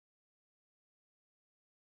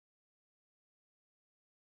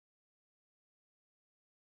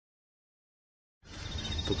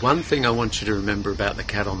The one thing I want you to remember about The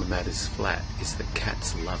Cat on the Mat is Flat is that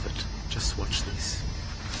cats love it. Just watch this.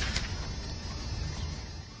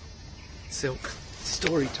 Silk,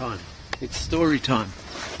 story time. It's story time.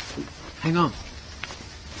 Hang on.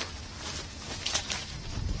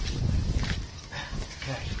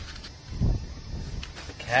 Okay.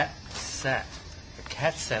 The cat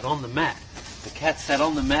sat on the mat. The cat sat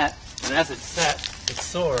on the mat, and as it sat, it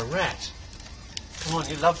saw a rat. Come on,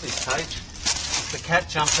 you love this page. The cat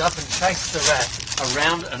jumped up and chased the rat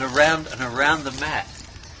around and around and around the mat.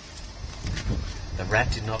 The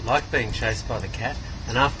rat did not like being chased by the cat,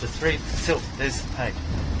 and after Silk, there's the page.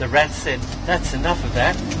 The rat said, "That's enough of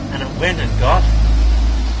that," and it went and got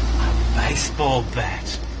a baseball bat.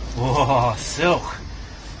 Whoa, Silk.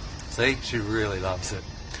 See, she really loves it.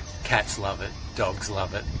 Cats love it, dogs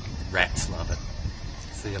love it, rats love it.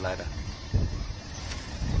 See you later.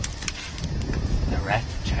 The rat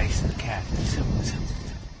chased the cat. Silk.